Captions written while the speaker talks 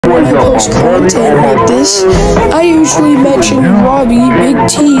when I post content like this, I usually mention Robbie, Big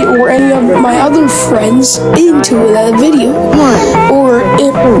T, or any of my other friends into that video. Or,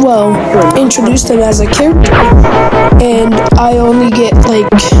 introduce them as a character. And I only get like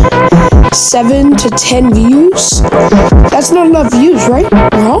 7 to 10 views. That's not enough views, right?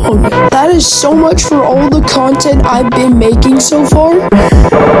 Wrong. That is so much for all the content I've been making so far.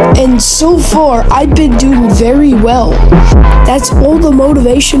 And so far, I've been doing very well. That's all the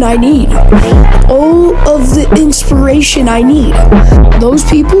motivation I need. All of the inspiration I need. Those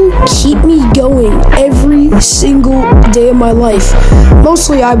people keep me going every single day of my life.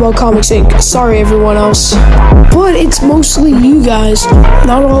 Mostly Eyeball Comics Inc. Sorry, everyone else. But it's mostly you guys,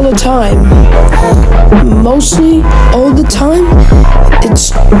 not all the time. Mostly all the time,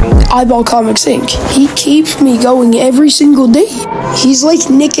 it's Eyeball Comics Inc. He keeps me going every single day. He's like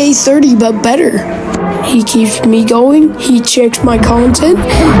Nick A30, but better. He keeps me going, he checks my content,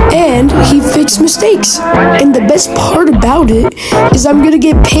 and he fixes mistakes. And the best part about it is I'm gonna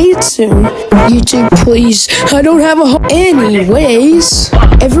get paid soon. YouTube, please. I don't have a Anyways,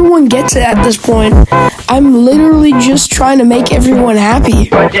 everyone gets it at this point. I'm literally just trying to make everyone happy.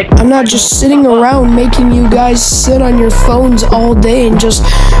 I'm not just sitting around making you guys sit on your phones all day and just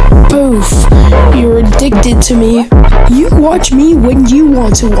poof. You're addicted to me. You watch me when you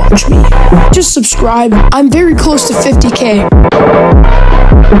want to watch me. Just subscribe. I'm very close to 50K.